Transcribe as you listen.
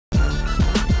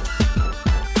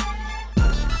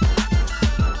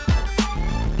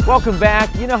Welcome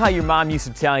back. You know how your mom used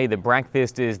to tell you that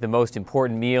breakfast is the most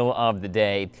important meal of the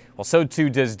day? Well, so too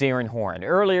does Darrin Horn.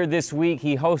 Earlier this week,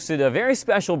 he hosted a very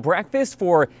special breakfast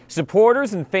for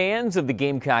supporters and fans of the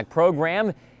Gamecock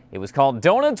program. It was called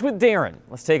Doughnuts with Darrin.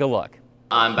 Let's take a look.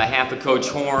 On behalf of Coach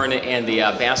Horn and the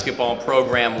basketball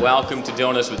program, welcome to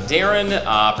Doughnuts with Darrin.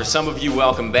 For some of you,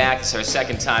 welcome back. It's our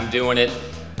second time doing it.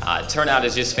 Turnout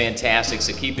is just fantastic,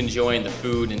 so keep enjoying the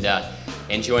food and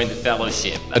enjoying the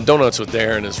fellowship. Doughnuts with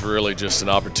Darrin is really just an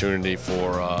opportunity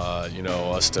for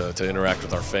us to interact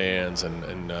with our fans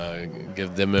and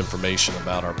give them information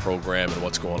about our program and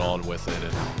what's going on with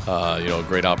it, and a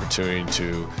great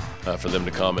opportunity for them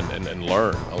to come and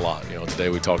learn a lot. Today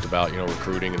we talked about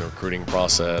recruiting and the recruiting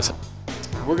process.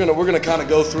 We're gonna kind of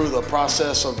go through the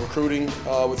process of recruiting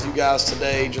with you guys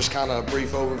today, just kind of a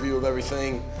brief overview of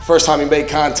everything. First time you make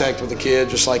contact with a kid,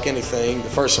 just like anything, the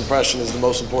first impression is the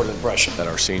most important impression. Had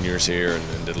our seniors here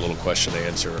and did a little question and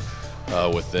answer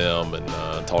with them, and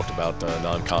talked about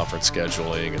non-conference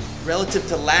scheduling. Relative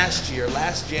to last year,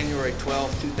 last January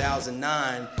 12,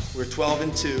 2009, we were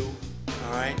 12-2,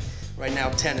 all right? Right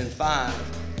now 10-5.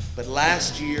 But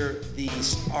last year,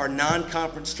 our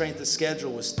non-conference strength of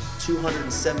schedule was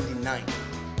 279.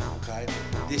 Okay,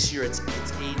 this year it's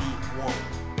 81.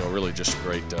 Really just a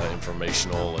great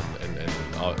informational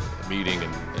and meeting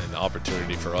and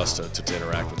opportunity for us to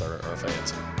interact with our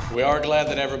fans. We are glad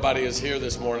that everybody is here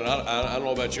this morning. I don't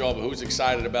know about you all, but who's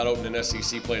excited about opening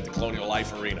SEC play at the Colonial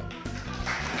Life Arena?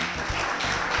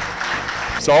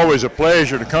 It's always a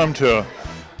pleasure to come to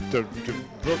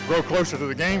grow closer to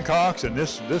the Gamecocks, and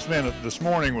this event this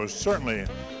morning was certainly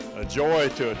a joy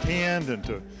to attend and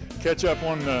to catch up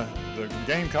on the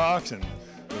Gamecocks and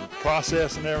the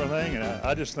process and everything, and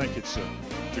I just think it's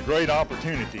a great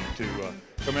opportunity to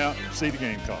come out and see the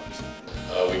Gamecocks.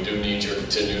 We do need your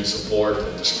continued support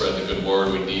and to spread the good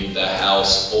word. We need the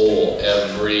house full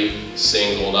every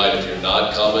single night. If you're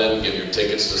not coming, give your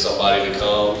tickets to somebody to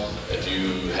come. If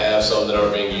you have some that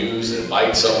aren't being used,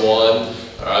 invite someone.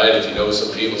 All right, if you know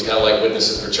some people, it's kind of like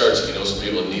witnessing for church. If you know some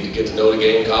people that need to get to know the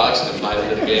Gamecocks, then invite them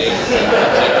to the game,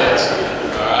 tickets.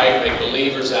 All right, make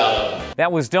believers out of them.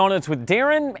 That was Doughnuts with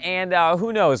Darrin, and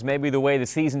who knows, maybe the way the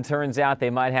season turns out, they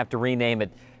might have to rename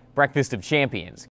it Breakfast of Champions.